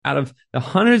out of the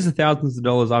hundreds of thousands of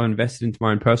dollars I've invested into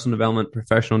my own personal development,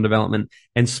 professional development,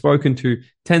 and spoken to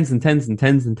tens and tens and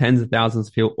tens and tens of thousands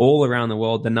of people all around the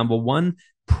world, the number one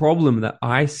problem that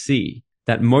I see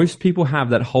that most people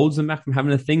have that holds them back from having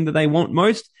the thing that they want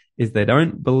most is they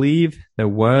don't believe they're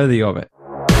worthy of it.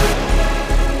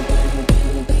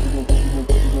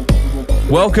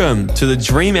 Welcome to the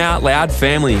Dream Out Loud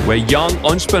family, where young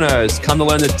entrepreneurs come to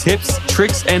learn the tips,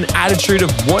 tricks, and attitude of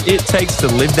what it takes to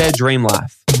live their dream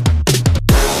life.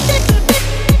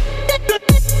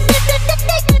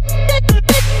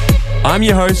 I'm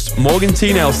your host, Morgan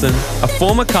T. Nelson, a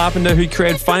former carpenter who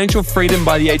created financial freedom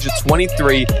by the age of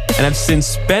 23 and have since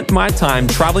spent my time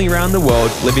traveling around the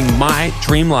world living my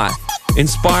dream life,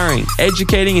 inspiring,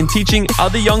 educating, and teaching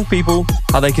other young people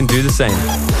how they can do the same.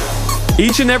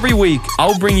 Each and every week,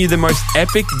 I'll bring you the most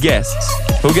epic guests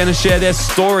who are going to share their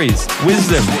stories,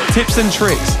 wisdom, tips, and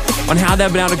tricks on how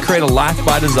they've been able to create a life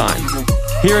by design.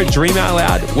 Here at Dream Out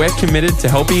Loud, we're committed to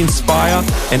helping inspire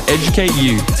and educate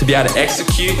you to be able to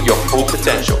execute your full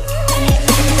potential.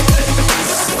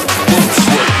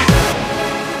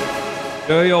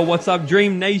 Yo, what's up,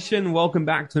 Dream Nation? Welcome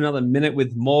back to another Minute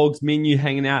with Morgs, me and you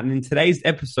hanging out. And in today's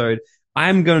episode,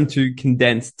 I'm going to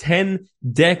condense 10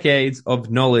 decades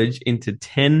of knowledge into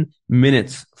 10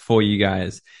 minutes for you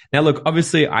guys. Now, look,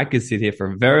 obviously, I could sit here for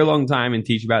a very long time and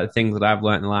teach about the things that I've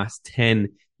learned in the last 10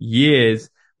 years.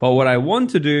 But what I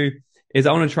want to do is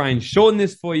I want to try and shorten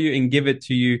this for you and give it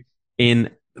to you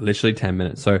in literally 10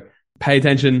 minutes. So pay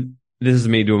attention. This is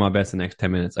me doing my best in the next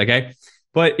 10 minutes, okay?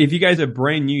 But if you guys are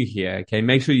brand new here, okay,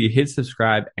 make sure you hit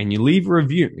subscribe and you leave a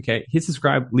review, okay? Hit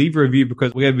subscribe, leave a review,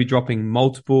 because we're going to be dropping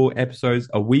multiple episodes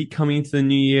a week coming into the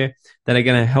new year that are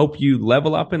going to help you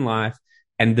level up in life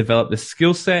and develop the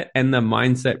skill set and the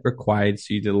mindset required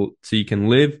so you can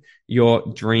live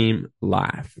your dream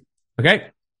life,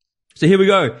 okay? So here we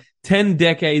go. 10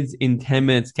 decades in 10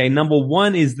 minutes, okay? Number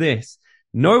one is this.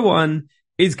 No one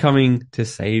is coming to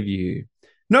save you.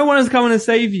 No one is coming to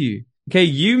save you. Okay,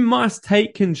 you must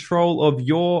take control of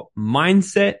your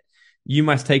mindset. You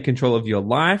must take control of your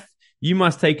life. You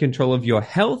must take control of your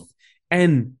health.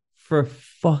 And for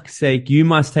fuck's sake, you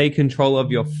must take control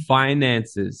of your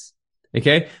finances.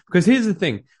 Okay, because here's the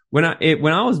thing. When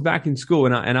I was back in school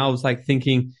and I was like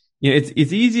thinking, you know,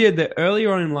 it's easier the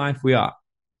earlier on in life we are.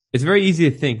 It's very easy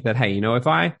to think that, hey, you know, if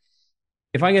I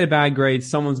get a bad grade,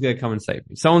 someone's going to come and save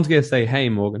me. Someone's going to say, hey,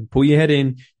 Morgan, pull your head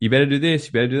in. You better do this.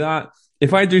 You better do that.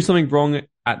 If I do something wrong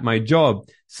at my job,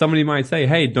 somebody might say,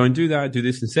 hey, don't do that. Do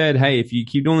this instead. Hey, if you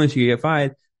keep doing this, you get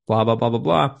fired. Blah, blah, blah, blah,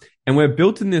 blah. And we're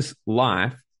built in this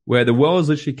life where the world has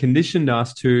literally conditioned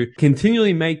us to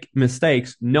continually make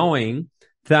mistakes, knowing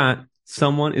that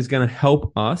someone is going to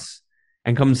help us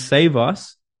and come save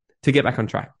us to get back on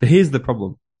track. But here's the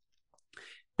problem.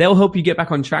 They'll help you get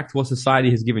back on track to what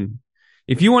society has given you.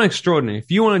 If you want extraordinary,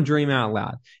 if you want to dream out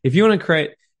loud, if you want to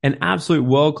create an absolute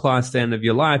world-class standard of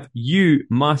your life, you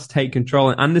must take control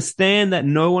and understand that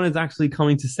no one is actually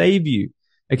coming to save you,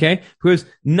 okay? Because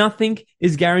nothing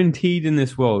is guaranteed in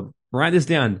this world. Write this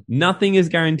down. Nothing is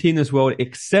guaranteed in this world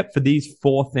except for these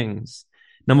four things.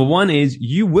 Number one is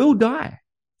you will die.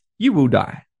 You will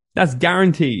die. That's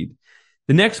guaranteed.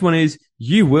 The next one is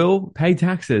you will pay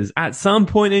taxes at some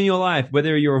point in your life,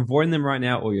 whether you're avoiding them right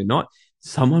now or you're not.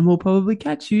 Someone will probably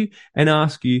catch you and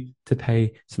ask you to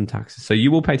pay some taxes. So you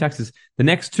will pay taxes. The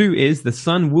next two is the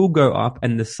sun will go up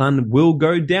and the sun will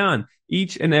go down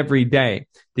each and every day.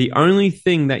 The only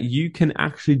thing that you can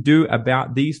actually do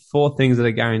about these four things that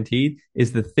are guaranteed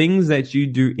is the things that you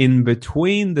do in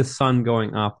between the sun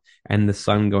going up and the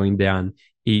sun going down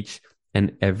each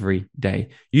and every day.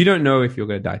 You don't know if you're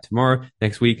going to die tomorrow,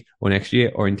 next week, or next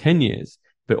year, or in 10 years.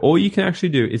 But all you can actually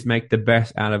do is make the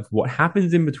best out of what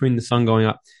happens in between the sun going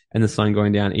up and the sun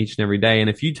going down each and every day. And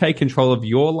if you take control of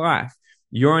your life,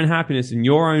 your own happiness, and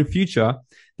your own future,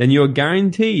 then you're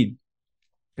guaranteed,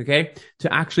 okay,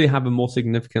 to actually have a more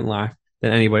significant life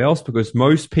than anybody else, because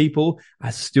most people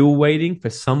are still waiting for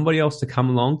somebody else to come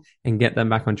along and get them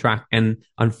back on track. And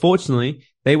unfortunately,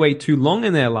 they wait too long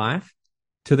in their life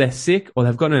till they're sick or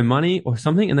they've got no money or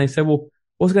something. And they say, well,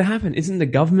 what's going to happen? Isn't the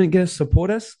government going to support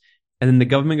us? And then the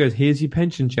government goes, here's your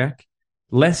pension check,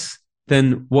 less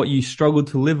than what you struggled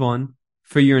to live on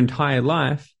for your entire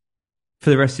life for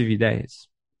the rest of your days.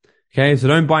 Okay, so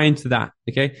don't buy into that.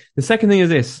 Okay, the second thing is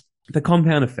this, the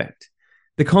compound effect.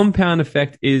 The compound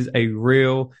effect is a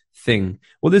real thing.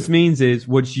 What this means is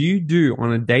what you do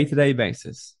on a day-to-day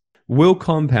basis will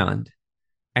compound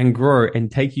and grow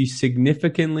and take you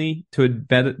significantly to a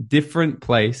better, different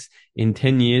place in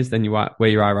 10 years than you are where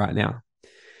you are right now.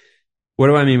 What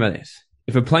do I mean by this?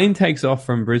 If a plane takes off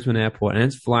from Brisbane Airport and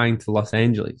it's flying to Los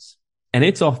Angeles, and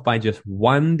it's off by just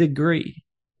 1 degree,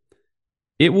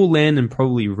 it will land in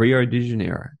probably Rio de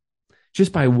Janeiro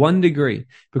just by 1 degree,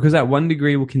 because that 1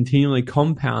 degree will continually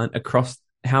compound across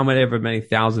however many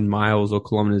thousand miles or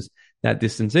kilometers that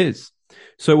distance is.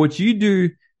 So what you do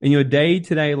in your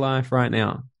day-to-day life right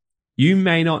now, you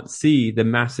may not see the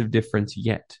massive difference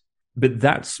yet, but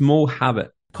that small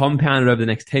habit compounded over the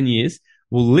next 10 years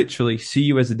will literally see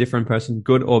you as a different person,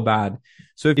 good or bad.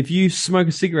 So if you smoke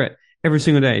a cigarette every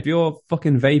single day, if you're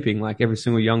fucking vaping, like every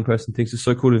single young person thinks it's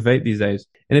so cool to vape these days,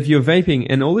 and if you're vaping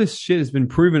and all this shit has been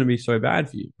proven to be so bad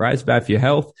for you, right? It's bad for your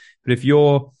health. But if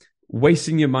you're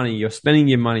wasting your money, you're spending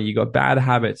your money, you got bad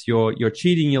habits, you're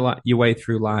cheating your way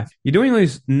through life, you're doing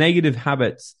those negative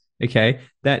habits, okay,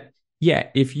 that, yeah,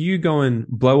 if you go and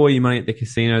blow all your money at the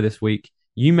casino this week,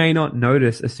 you may not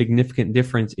notice a significant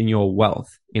difference in your wealth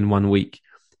in 1 week.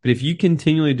 But if you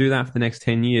continually do that for the next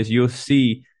 10 years,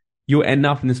 you'll end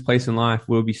up in this place in life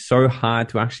where it'll be so hard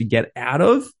to actually get out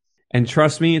of. And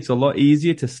trust me, it's a lot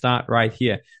easier to start right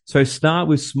here. So start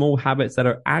with small habits that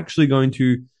are actually going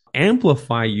to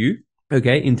amplify you,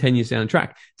 okay, in 10 years down the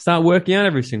track. Start working out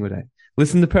every single day.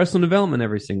 Listen to personal development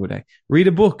every single day. Read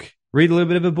a book. Read a little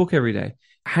bit of a book every day.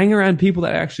 Hang around people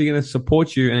that are actually going to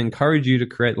support you and encourage you to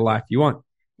create the life you want.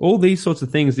 All these sorts of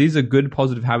things, these are good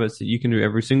positive habits that you can do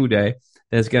every single day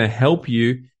that's going to help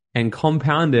you and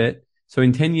compound it. So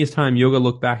in 10 years' time, you're going to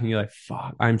look back and you're like,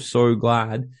 fuck, I'm so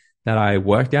glad that I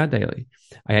worked out daily.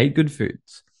 I ate good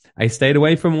foods. I stayed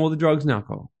away from all the drugs and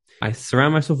alcohol. I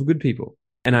surround myself with good people.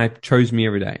 And I chose me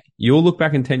every day. You'll look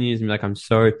back in 10 years and be like, I'm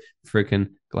so freaking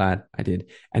glad I did.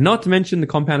 And not to mention the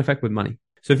compound effect with money.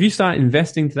 So if you start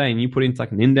investing today and you put into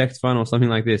like an index fund or something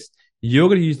like this, you're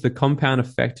going to use the compound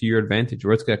effect to your advantage,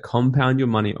 where it's going to compound your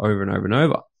money over and over and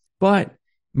over. But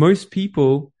most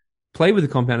people play with the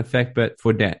compound effect, but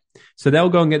for debt. So they'll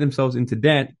go and get themselves into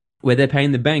debt where they're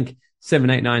paying the bank 7,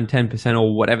 8, 9, 10%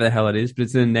 or whatever the hell it is, but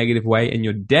it's in a negative way, and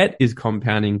your debt is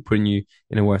compounding, putting you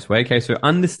in a worse way. Okay, so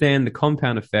understand the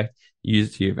compound effect, use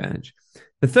it to your advantage.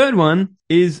 The third one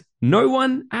is no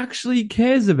one actually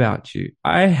cares about you.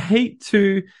 I hate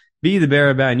to be the bearer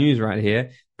of bad news right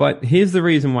here, but here's the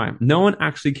reason why. No one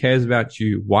actually cares about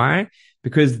you. Why?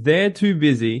 Because they're too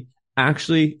busy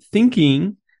actually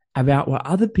thinking about what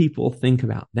other people think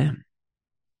about them.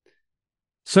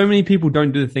 So many people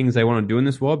don't do the things they want to do in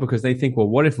this world because they think, well,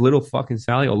 what if little fucking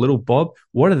Sally or little Bob,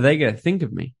 what are they going to think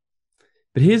of me?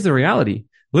 But here's the reality.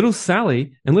 Little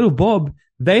Sally and little Bob,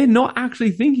 they're not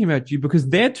actually thinking about you because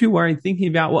they're too worried thinking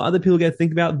about what other people are going to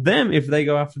think about them if they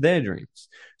go after their dreams.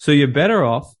 So you're better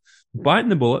off biting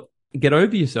the bullet, get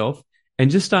over yourself,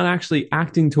 and just start actually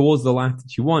acting towards the life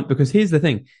that you want. Because here's the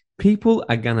thing. People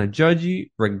are going to judge you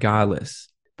regardless.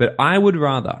 But I would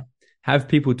rather have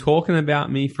people talking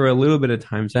about me for a little bit of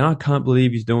time, saying, I can't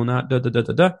believe he's doing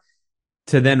that,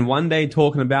 to then one day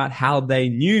talking about how they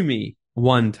knew me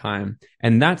one time.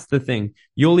 And that's the thing.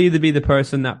 You'll either be the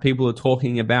person that people are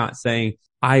talking about saying,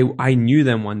 I knew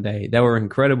them one day. They were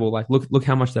incredible. Like, look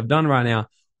how much they've done right now.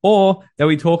 Or they'll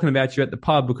be talking about you at the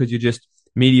pub because you're just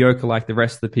mediocre like the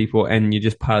rest of the people and you're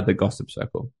just part of the gossip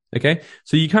circle. Okay.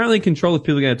 So you can't really control if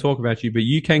people are going to talk about you, but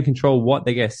you can control what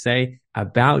they get to say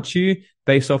about you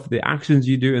based off of the actions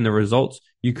you do and the results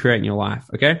you create in your life.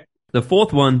 Okay. The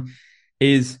fourth one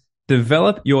is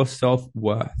develop your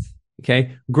self-worth.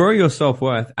 Okay. Grow your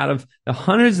self-worth. Out of the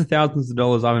hundreds of thousands of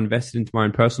dollars I've invested into my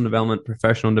own personal development,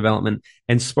 professional development,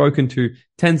 and spoken to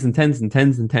tens and tens and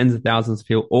tens and tens of thousands of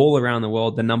people all around the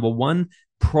world, the number one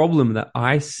problem that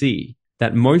I see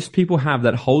that most people have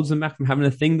that holds them back from having the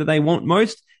thing that they want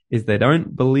most is they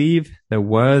don't believe they're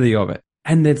worthy of it.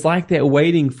 And it's like they're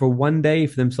waiting for one day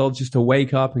for themselves just to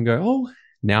wake up and go, oh,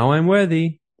 now I'm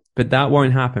worthy. But that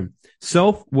won't happen.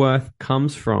 Self-worth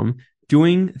comes from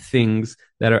doing things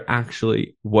that are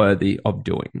actually worthy of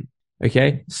doing.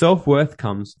 Okay? Self-worth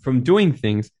comes from doing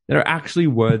things that are actually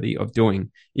worthy of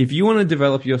doing. If you want to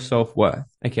develop your self-worth,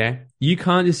 okay, you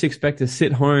can't just expect to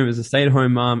sit home as a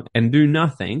stay-at-home mom and do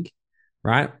nothing.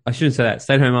 Right? I shouldn't say that.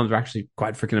 Stay-at-home moms are actually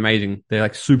quite freaking amazing. They're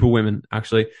like super women,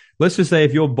 actually. Let's just say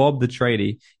if you're Bob the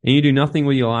tradie and you do nothing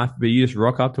with your life, but you just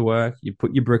rock up to work, you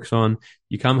put your bricks on,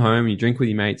 you come home, you drink with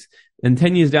your mates, and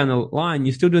 10 years down the line,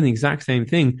 you're still doing the exact same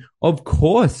thing. Of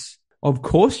course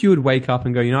you would wake up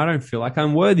and go, I don't feel like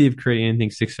I'm worthy of creating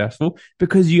anything successful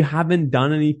because you haven't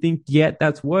done anything yet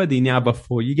that's worthy. Now,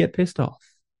 before you get pissed off,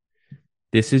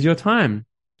 this is your time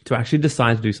to actually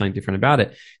decide to do something different about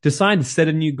it. Decide to set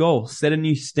a new goal, set a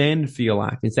new standard for your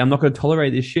life and say, I'm not going to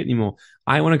tolerate this shit anymore.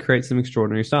 I want to create some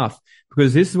extraordinary stuff,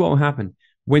 because this is what will happen.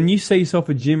 When you set yourself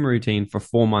a gym routine for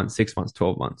 4 months, 6 months,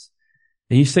 12 months,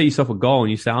 and you set yourself a goal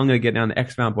and you say, I'm going to get down to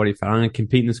X amount of body fat, I'm going to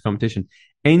compete in this competition.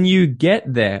 and you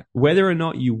get there, whether or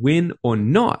not you win or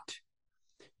not,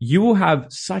 you will have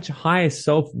such higher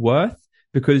self-worth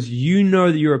because you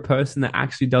know that you're a person that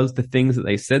actually does the things that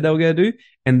they said they were going to do,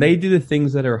 and they do the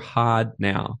things that are hard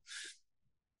now.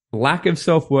 Lack of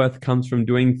self-worth comes from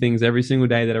doing things every single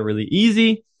day that are really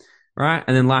easy, right?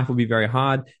 And then life will be very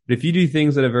hard. But if you do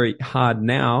things that are very hard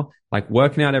now, like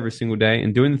working out every single day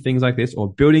and doing things like this,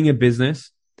 or building a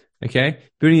business, okay?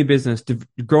 Building a business,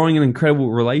 growing an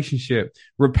incredible relationship,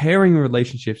 repairing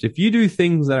relationships. If you do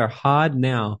things that are hard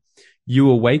now, you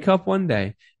will wake up one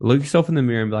day, look yourself in the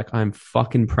mirror and be like, I'm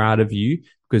fucking proud of you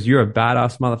because you're a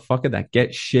badass motherfucker that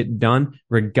gets shit done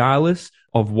regardless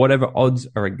of whatever odds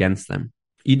are against them.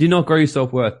 You do not grow your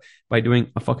self-worth by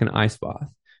doing a fucking ice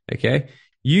bath, okay?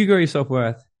 You grow your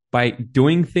self-worth by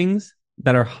doing things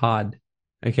that are hard,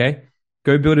 okay?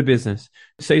 Go build a business.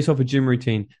 Set yourself a gym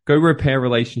routine. Go repair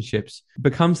relationships.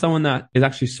 Become someone that is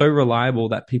actually so reliable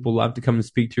that people love to come and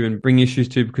speak to and bring issues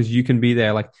to because you can be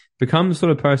there. Like, become the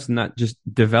sort of person that just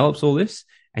develops all this,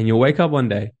 and you'll wake up one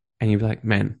day and you'll be like,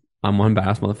 man, I'm one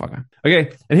badass motherfucker.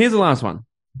 Okay, and here's the last one.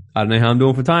 I don't know how I'm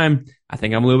doing for time. I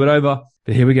think I'm a little bit over,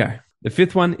 but here we go. The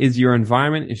fifth one is your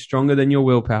environment is stronger than your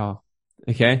willpower.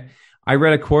 Okay. I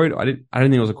read a quote. I didn't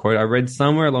think it was a quote. I read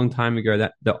somewhere a long time ago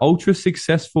that the ultra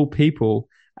successful people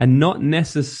are not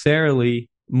necessarily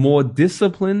more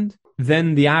disciplined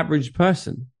than the average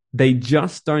person. They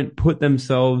just don't put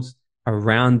themselves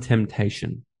around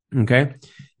temptation. Okay.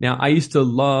 Now, I used to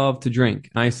love to drink.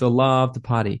 I used to love to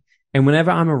party. And whenever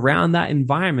I'm around that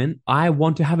environment, I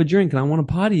want to have a drink and I want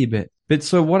to party a bit. But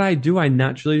so what I do, I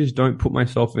naturally just don't put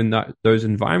myself in those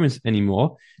environments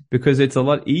anymore because it's a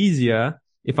lot easier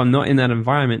if I'm not in that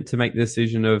environment to make the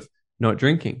decision of not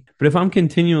drinking. But if I'm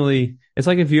continually, it's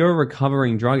like if you're a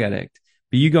recovering drug addict,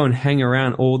 but you go and hang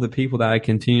around all the people that are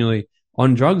continually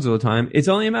on drugs all the time, it's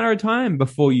only a matter of time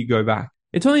before you go back.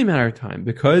 It's only a matter of time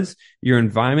because your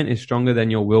environment is stronger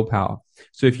than your willpower.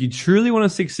 So if you truly want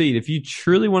to succeed, if you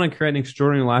truly want to create an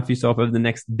extraordinary life for yourself over the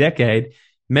next decade,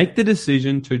 make the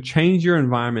decision to change your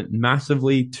environment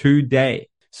massively today.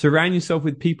 Surround yourself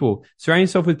with people. Surround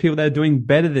yourself with people that are doing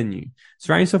better than you.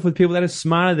 Surround yourself with people that are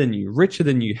smarter than you, richer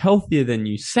than you, healthier than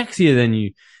you, sexier than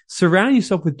you. Surround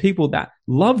yourself with people that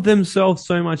love themselves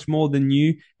so much more than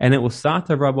you, and it will start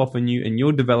to rub off on you, and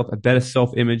you'll develop a better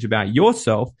self-image about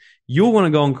yourself. You'll want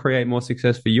to go and create more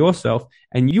success for yourself,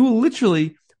 and you will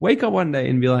literally wake up one day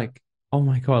and be like, oh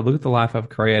my God, look at the life I've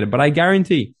created. But I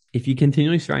guarantee if you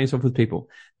continually surround yourself with people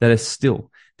that are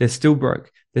they're still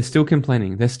broke, they're still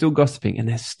complaining, they're still gossiping, and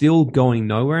they're still going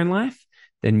nowhere in life,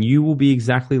 then you will be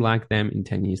exactly like them in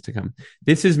 10 years to come.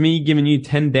 This is me giving you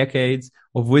 10 decades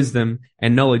of wisdom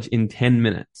and knowledge in 10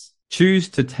 minutes. Choose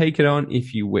to take it on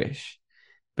if you wish.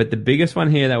 But the biggest one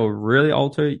here that will really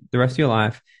alter the rest of your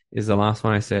life is the last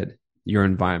one I said, your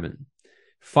environment.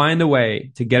 Find a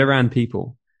way to get around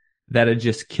people that are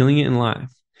just killing it in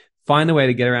life. Find a way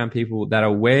to get around people that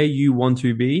are where you want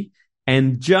to be.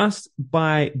 And just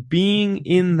by being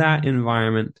in that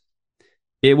environment,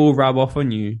 it will rub off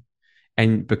on you.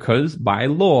 And because by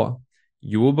law,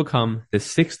 you will become the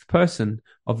sixth person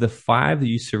of the 5 that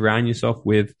you surround yourself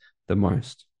with the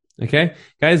most. Okay,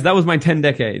 guys, that was my 10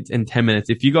 decades in 10 minutes.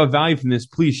 If you got value from this,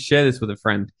 please share this with a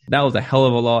friend. That was a hell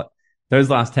of a lot. Those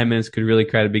last 10 minutes could really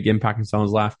create a big impact in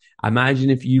someone's life. Imagine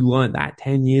if you learned that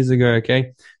 10 years ago.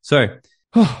 Okay, so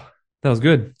that was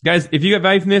good. Guys, if you got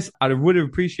value from this, I would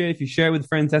appreciate it if you share it with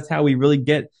friends. That's how we really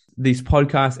get these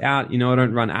podcasts out. You know, I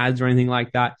don't run ads or anything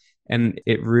like that. And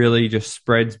it really just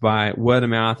spreads by word of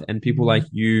mouth and people like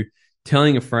you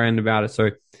telling a friend about it.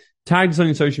 So tag us on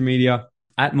your social media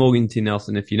at Morgan T.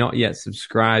 Nelson. If you're not yet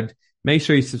subscribed, make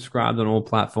sure you subscribe on all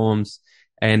platforms.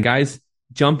 And guys,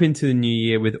 jump into the new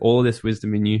year with all of this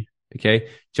wisdom in you. Okay.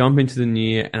 Jump into the new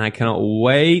year. And I cannot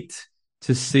wait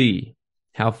to see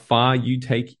how far you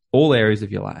take all areas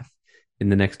of your life in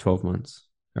the next 12 months.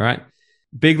 All right.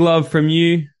 Big love from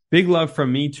you. Big love from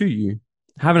me to you.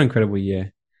 Have an incredible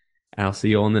year. And I'll see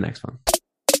you all in the next one.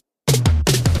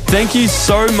 Thank you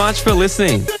so much for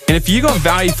listening. And if you got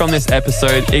value from this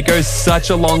episode, it goes such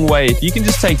a long way. If you can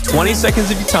just take 20 seconds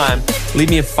of your time, leave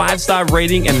me a 5-star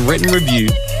rating and written review,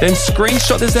 then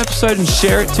screenshot this episode and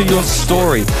share it to your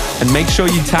story. And make sure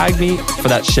you tag me for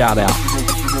that shout out.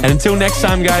 And until next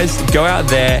time, guys, go out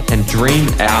there and dream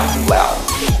out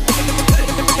loud.